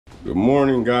Good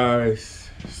morning, guys.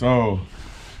 So,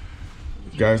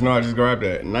 you guys know I just grabbed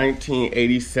that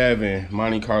 1987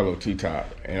 Monte Carlo T-top,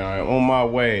 and I'm on my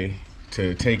way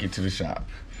to take it to the shop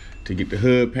to get the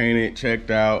hood painted, checked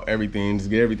out, everything,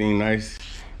 just get everything nice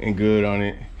and good on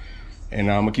it,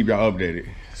 and I'm gonna keep y'all updated.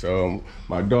 So,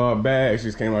 my dog bags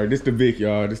just came out. This the Vic,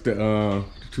 y'all. This the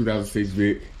 2006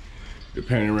 Vic, the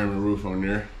panoramic roof on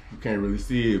there. You can't really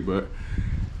see it, but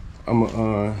I'm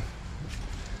gonna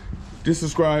just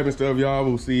subscribe and stuff. Y'all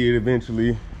will see it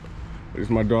eventually. It's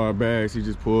my dog bags. He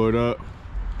just pulled up.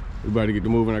 We about to get to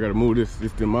moving. I gotta move this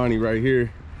the money right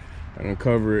here and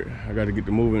uncover it. I gotta get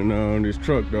to moving on this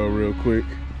truck though real quick.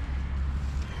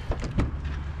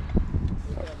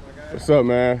 What's up,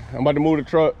 man? I'm about to move the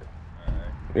truck.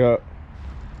 Yup.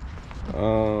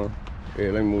 Yeah,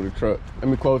 let me move the truck. Let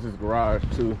me close this garage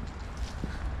too.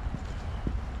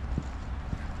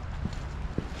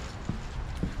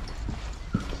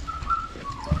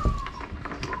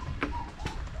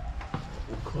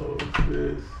 Close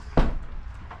this.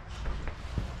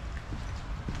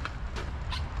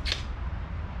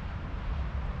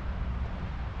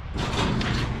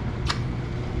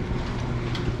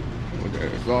 Look at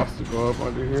that exhaust to go up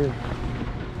under here. You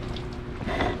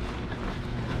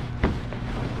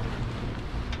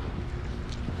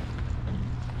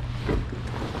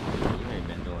ain't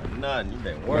been doing nothing. You've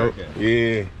been working. Nope.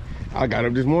 Yeah, I got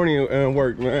up this morning and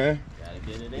worked, man. Gotta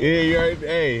get it in. Yeah, you right.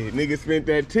 Hey, nigga spent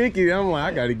that ticket. I'm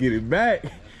like, I gotta get it back.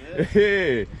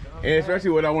 Yeah, and especially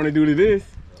what I want to do to this.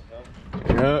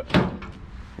 Yup.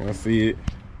 Y'all see it.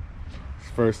 It's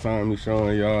the first time me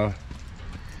showing y'all.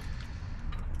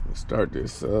 Let's start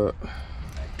this up.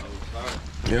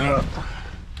 Yup.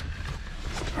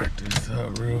 Start this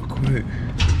up real quick.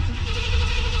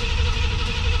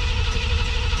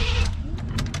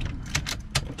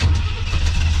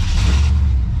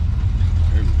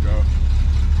 There we go.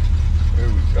 There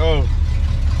we go.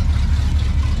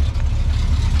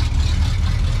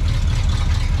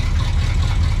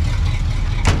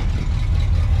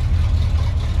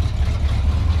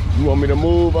 You want me to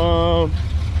move, you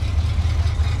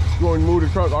want me to move the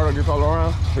truck or just all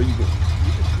around? So you can just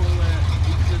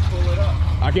pull it up.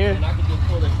 I can? And I can just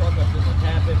pull the truck up just a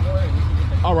tad bit more and we can get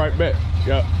the all right, bet.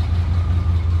 Yep.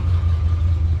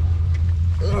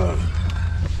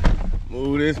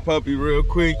 Move this puppy real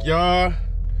quick, y'all.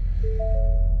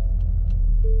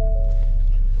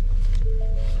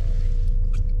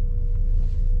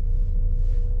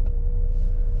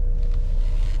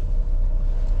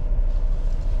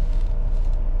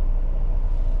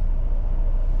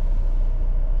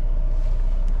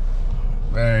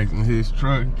 Bags in his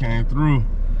truck came through.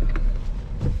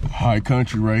 High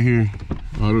country right here.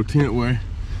 Auto tent way.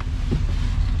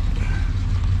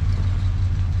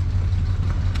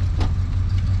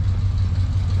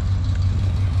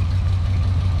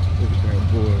 Look at that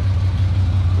boy.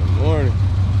 Good morning.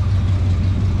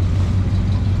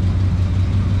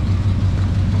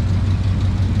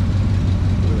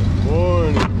 Good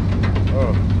morning.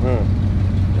 Oh, man.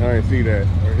 I didn't see that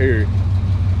or hear it.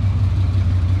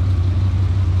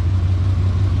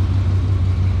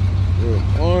 Good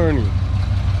morning.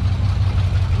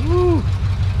 Woo.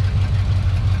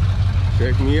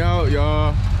 Check me out,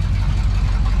 y'all.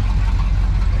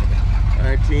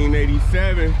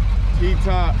 1987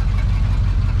 T-top.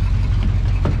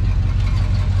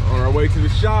 On our way to the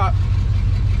shop.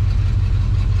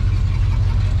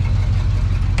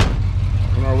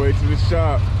 On our way to the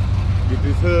shop. Get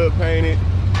this hood painted.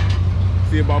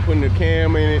 See about putting the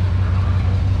cam in it.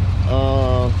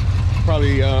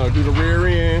 Probably do the rear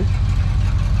end.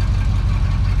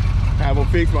 Have them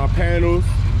fix my panels,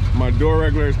 my door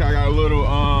regulators. I got a little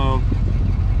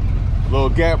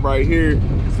gap right here.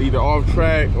 It's either off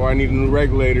track or I need a new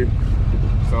regulator.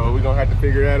 So we're gonna have to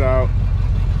figure that out.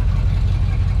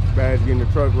 Bad's getting the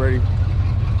truck ready.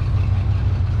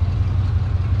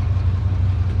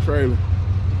 The trailer.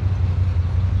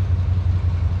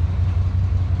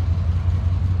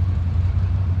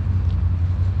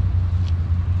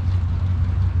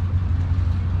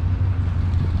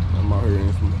 I'm out here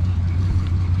in some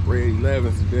red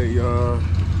 11s today, y'all.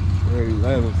 Red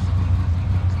 11s.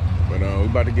 But we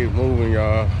about to get moving,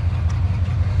 y'all.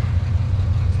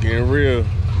 It's getting real.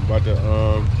 I'm about to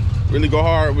really go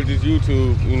hard with this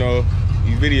YouTube, you know,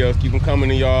 these videos. Keep them coming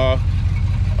to y'all.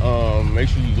 Make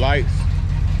sure you like,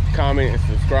 comment, and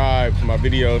subscribe to my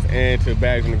videos and to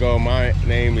Bags on the Go. My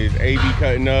name is AB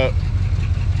Cutting Up.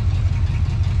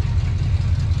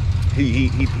 He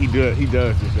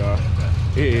does this, y'all.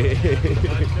 Yeah.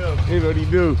 Here's what he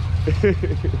do.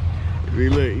 See,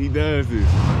 look, he does this.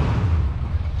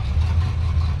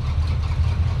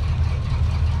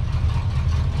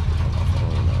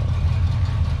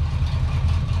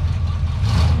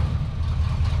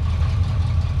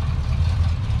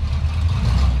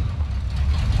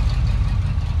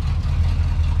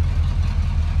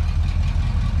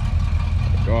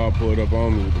 pulled up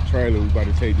on me with the trailer. We about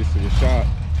to take this to the shop,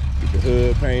 get the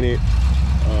hood painted,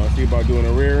 see about doing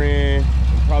a rear end,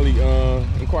 and probably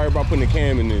inquire about putting a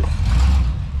cam in this.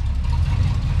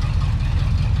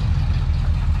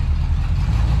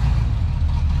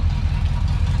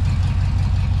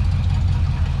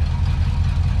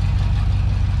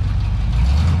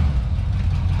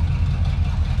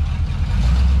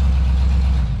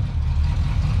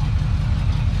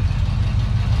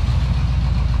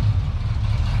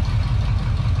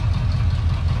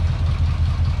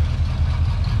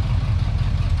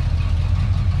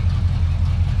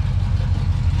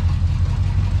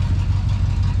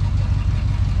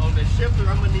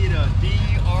 I'm gonna need a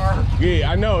DR.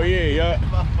 Yeah, I know, yeah.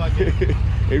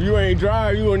 If you ain't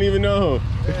drive, you won't even know.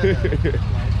 Yeah,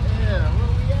 where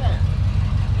we at?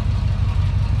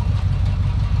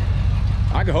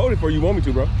 I can hold it for you, want me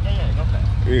to, bro? Yeah, go back.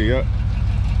 Yeah.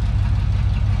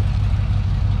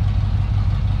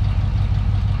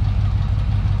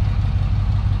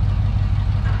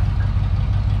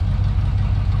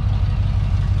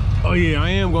 Oh yeah, I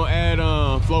am gonna add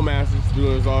flow masters to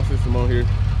the exhaust system on here.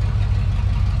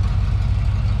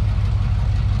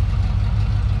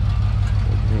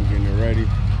 I'm getting it ready.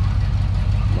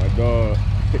 My dog.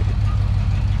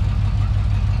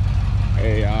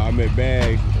 Hey, I met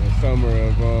Bags in the summer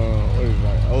of what is it,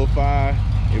 like 05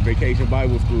 in Vacation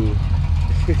Bible School.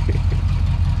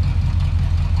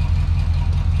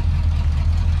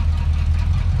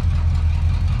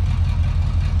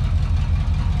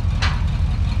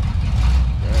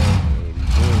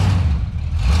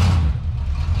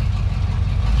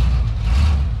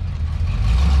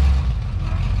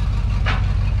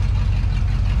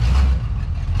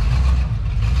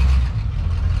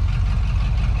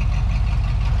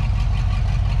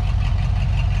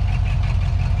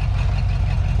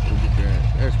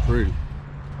 Pretty.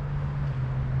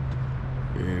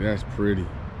 Yeah, that's pretty.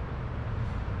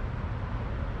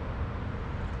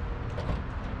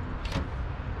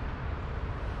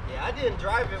 Yeah, I didn't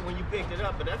drive it when you picked it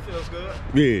up, but that feels good.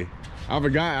 Yeah, I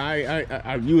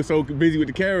forgot. You were so busy with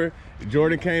the camera.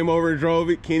 Jordan came over and drove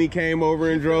it. Kenny came over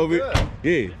and drove it.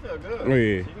 Yeah, It feel good. Oh,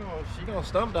 yeah. She gonna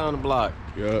stump down the block.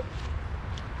 Yep.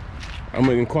 I'm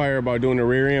gonna inquire about doing the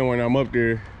rear end when I'm up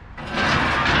there.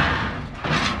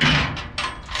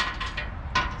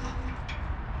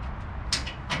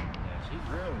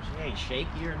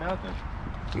 Shaky or nothing.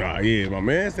 Nah, yeah, my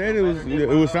man said it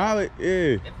was solid. Yeah.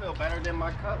 It feel better than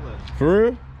my Cutlass. For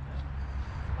real? Like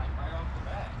right off the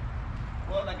bat.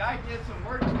 Well, the guy did some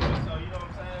work to it, so you know what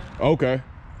I'm saying? Okay.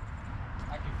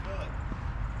 I can feel it.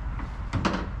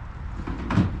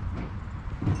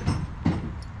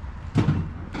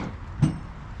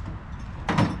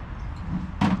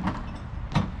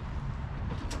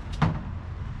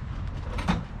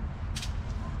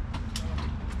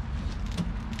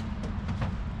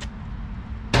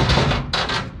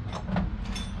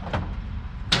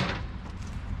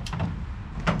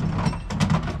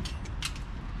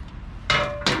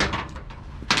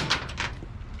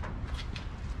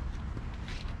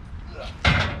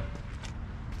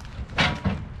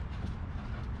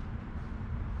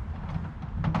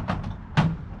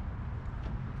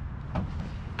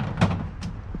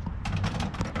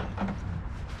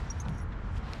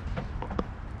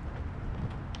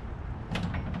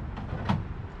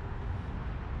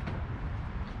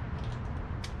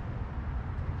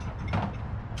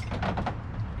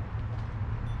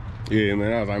 Yeah,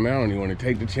 man, I was like, man, I don't even want to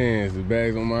take the chance. The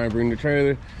bags don't mind bring the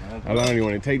trailer. I don't even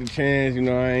want to take the chance. You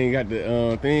know, I ain't got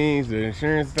the things, the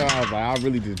insurance stuff. I was like, I'll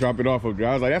really just drop it off up there.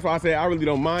 I was like, that's why I said I really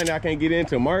don't mind that I can't get in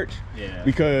till March. Yeah.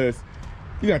 Because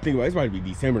you got to think about it, it's about to be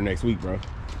December next week, bro.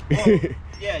 Well,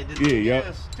 yeah, the thing yep.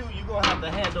 is, too, you gonna have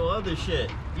to handle other shit.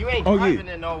 You ain't driving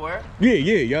it nowhere.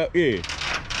 Yep.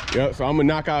 So I'm gonna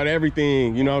knock out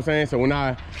everything, you know what I'm saying? So when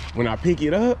I pick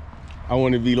it up, I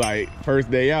want to be like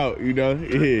first day out, you know?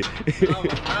 Yeah.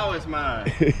 Now it's mine.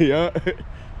 Yeah.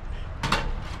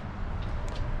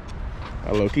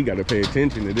 I low-key got to pay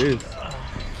attention to this.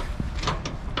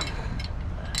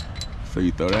 So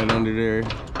you throw that under there.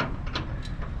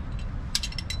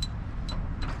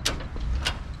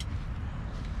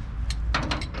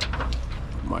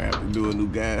 Might have to do a new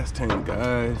gas tank,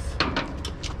 guys.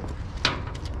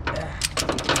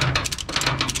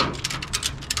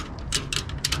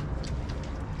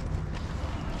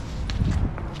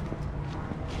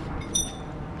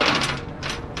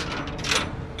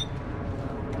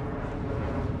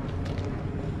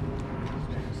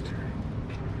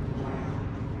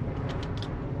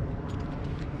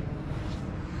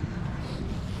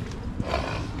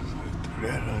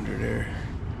 That under there.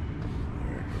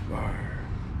 There's the bar.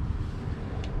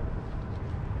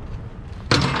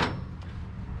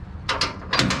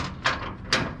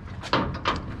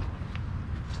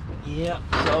 Yep.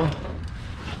 So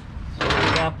what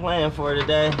we got planned for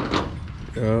today?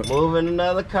 Moving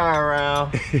another car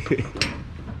around.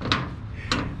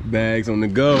 Bags on the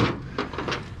go.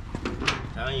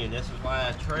 Telling you, this is why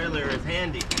a trailer is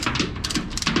handy.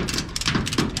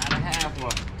 Gotta have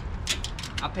one.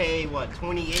 I paid what,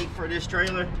 28 for this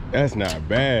trailer? That's not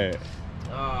bad.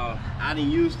 I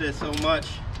done used it so much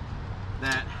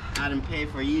that I done pay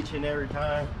for each and every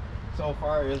time. So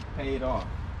far, it's paid off.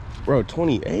 Bro,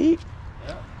 28?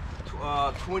 Yeah.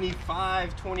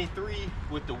 25, 23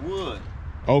 with the wood.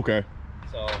 Okay.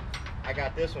 So I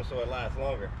got this one so it lasts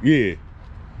longer. Yeah.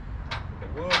 The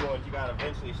wood ones, you gotta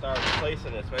eventually start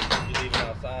replacing it, especially if you leave it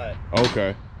outside.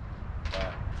 Okay.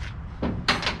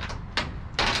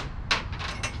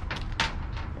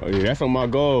 Oh yeah, that's on my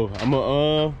goal. If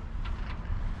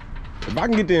I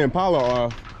can get the Impala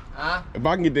off, if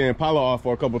I can get the Impala off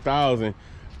for a couple thousand,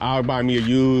 I'll buy me a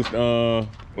used, buy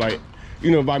me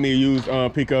a used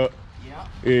pickup. Yeah.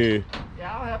 Yeah.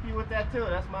 Yeah, I'll help you with that too.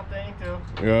 That's my thing too.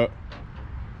 Yeah.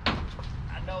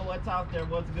 I know what's out there,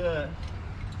 what's good.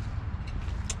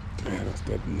 Man, I'm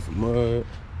stepping in some mud.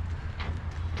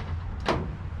 I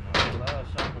love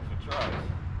shopping for trucks.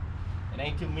 It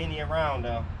ain't too many around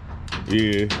though.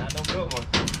 Yeah. Not no good ones.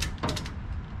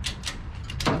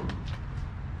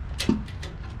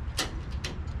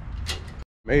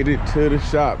 Made it to the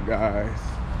shop, guys.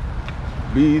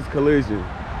 B's Collision.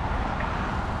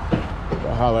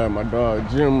 I'll holler at my dog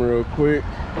Jim real quick.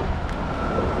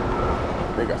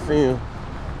 I think I see him.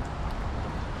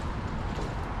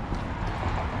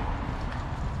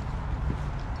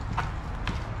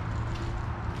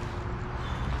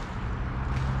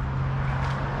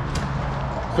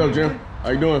 What's up, Jim? How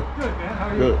you doing? Good, man. How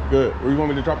are you? Good, good. Where you want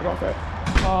me to drop it off at?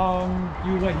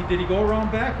 Did he go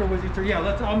around back or was he? Yeah,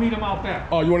 I'll meet him out back.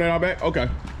 Oh, you want that out back? Okay.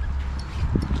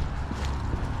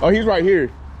 Oh, he's right here.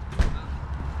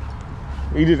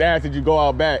 He just asked that you go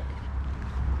out back.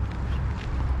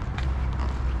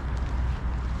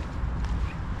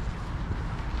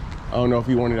 I don't know if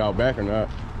he wanted it out back or not.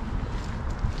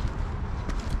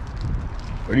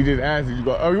 But he just asked that you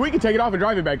go. Oh, we can take it off and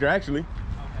drive it back there, actually.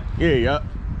 Okay. Yeah, yeah.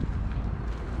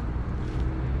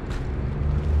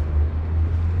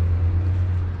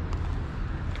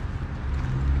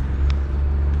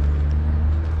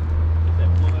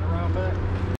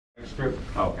 Strip.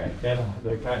 Okay. And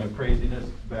the kind of craziness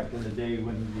back in the day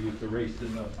when we used to race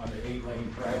on the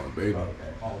 8-lane track. Oh, baby.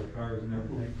 Okay. All the cars and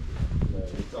everything.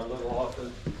 It's our little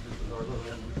office. This is our little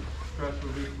stress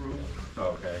relief room.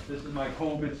 Okay. This is my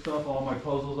COVID stuff, all my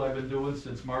puzzles I've been doing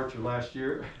since March of last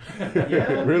year.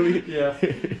 Yeah. Really? Yeah.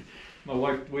 My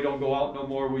wife, we don't go out no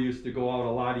more. We used to go out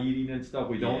a lot eating and stuff.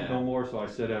 We don't no more, so I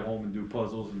sit at home and do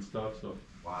puzzles and stuff. So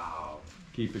Wow.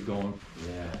 Keep it going.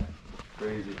 Yeah.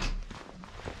 Crazy.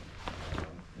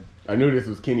 I knew this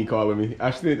was Kenny calling me.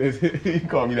 I should he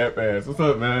called me that fast. What's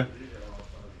up, man?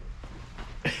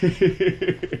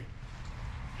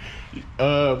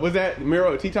 Was that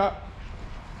Miro T-top?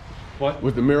 What?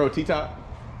 Was the Miro T-top?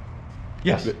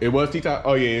 Yes. It was T-top?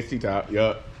 Oh yeah, it's T-top.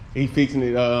 Yup. He fixing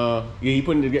it. Yeah, he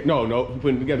putting it together. No, he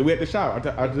putting it together. We at the shop.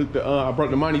 I took the. I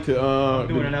brought the money to.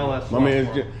 Doing an LS swap. My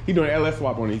man's he doing an LS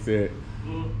swap on it. He said.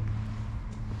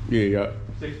 Yeah, yeah.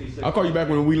 66. I'll call you back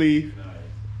when we leave.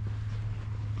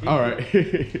 All right.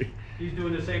 He's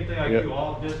doing the same thing I Yep. do,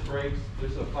 all disc brakes.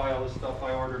 There's a pile of stuff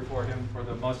I ordered for him for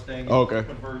the Mustang. Okay.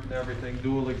 Converting everything,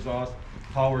 dual exhaust,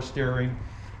 power steering,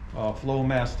 flow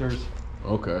masters.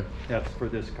 Okay. That's for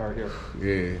this car here.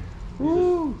 Yeah.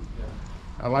 Woo.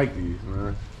 I like these,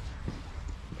 man.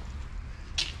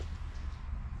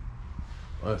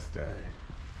 Mustang.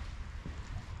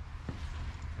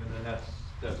 And then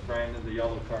that's Brandon, the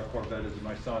yellow car Corvette is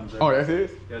my son's. Oh, that's his?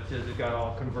 That's his. It got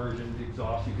all conversion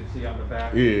exhaust you can see on the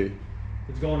back. Yeah.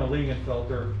 It's going to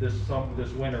Lingenfelter this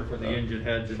winter for the engine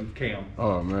heads and cam.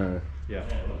 Oh man. Yeah.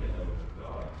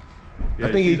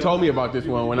 I think he told me about this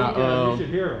one when you should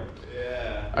hear him.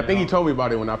 Yeah. I think he told me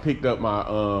about it when I picked up my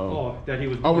that he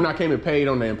was. Oh, when I came and paid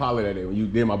on the Impala that day when you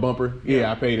did my bumper.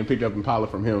 Yeah, I paid and picked up Impala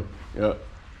from him. Yep.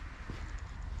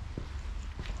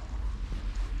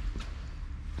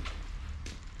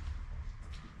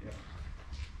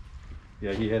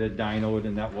 Yeah, he had it dynoed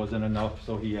and that wasn't enough,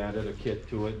 so he added a kit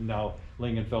to it. And now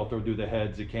Lingenfelter will do the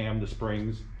heads, the cam, the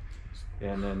springs,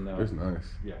 and then. It's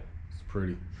nice. Yeah. It's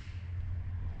pretty.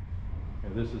 Yeah,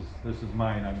 this is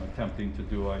mine. I'm attempting to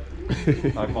do. I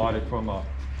bought it from a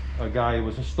guy. It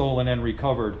was stolen and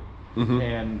recovered,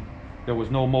 and there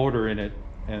was no motor in it.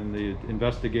 And the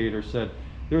investigator said,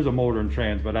 There's a motor and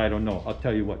trans, but I don't know. I'll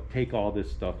tell you what, take all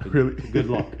this stuff. And Really? good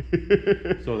luck.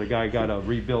 So the guy got a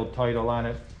rebuild title on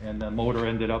it, and the motor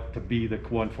ended up to be the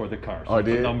one for the car. So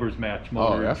the numbers match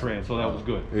motor and trans, so that was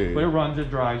good. Yeah. But it runs, it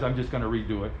drives. I'm just gonna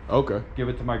redo it. Okay. Give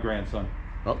it to my grandson.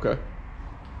 Okay.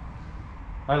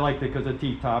 I liked it because of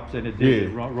T-tops, and it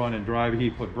did run and drive. He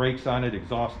put brakes on it,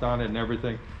 exhaust on it, and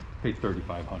everything. Paid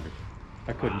 $3,500.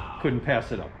 I couldn't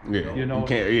pass it up. Yeah, you know. You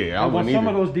can't. Yeah, I want wouldn't some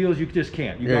either. of those deals you just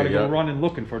can't. You gotta go running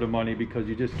looking for the money because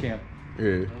you just can't. Yeah.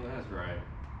 Oh, that's right.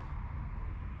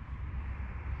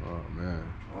 Oh man.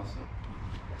 Awesome.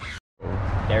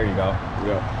 There you go.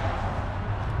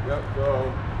 Yep.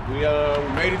 So we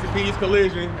made it to P's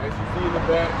Collision, as you see in the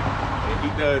back, and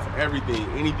he does everything.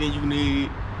 Anything you need,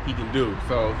 he can do.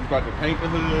 So he's about to paint the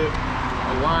hood,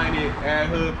 align it, add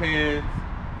hood pins.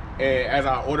 And as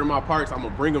I order my parts, I'm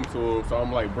gonna bring them to him. So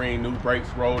I'm like bringing new brakes,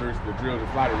 rotors, the drills, and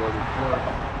sliding rotors.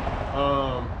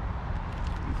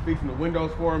 He's fixing the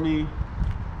windows for me.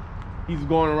 He's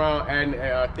going around and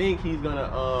I think he's gonna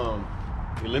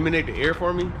eliminate the air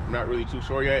for me. I'm not really too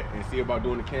sure yet, and see about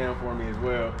doing the cam for me as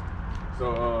well.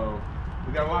 So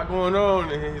we got a lot going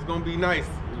on, and it's gonna be nice.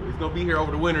 It's gonna be here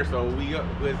over the winter, so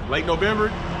it's late November.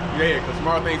 Yeah, because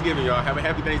tomorrow Thanksgiving, y'all. Have a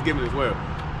happy Thanksgiving as well.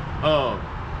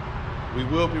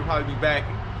 We'll probably be back.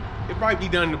 It'll probably be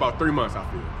done in about 3 months, I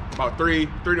feel. About three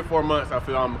to 4 months, I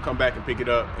feel I'm gonna come back and pick it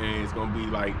up, and it's gonna be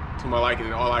like to my liking,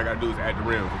 and all I gotta do is add the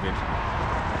rims eventually.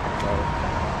 So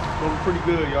it's gonna be pretty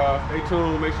good, y'all. Stay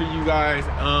tuned. Make sure you guys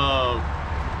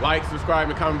like, subscribe,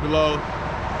 and comment below.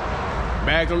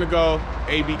 Bags on the go.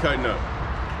 AB cutting up.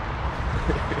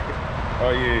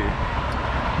 Oh yeah.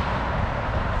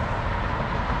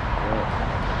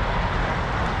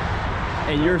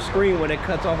 And your screen, when it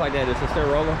cuts off like that, it's a still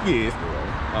rolling? Yeah, it's still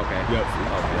rolling. Okay. Yep.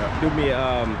 Okay. Yep. Do me,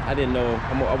 I didn't know,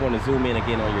 I want to zoom in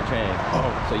again on your chain.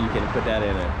 Oh. So you can put that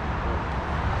in there.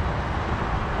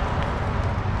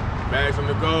 Bags on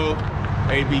the go.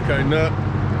 AB cutting up.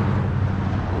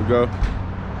 There we go.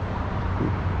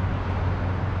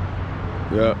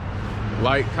 Yep.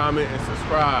 Like, comment, and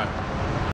subscribe.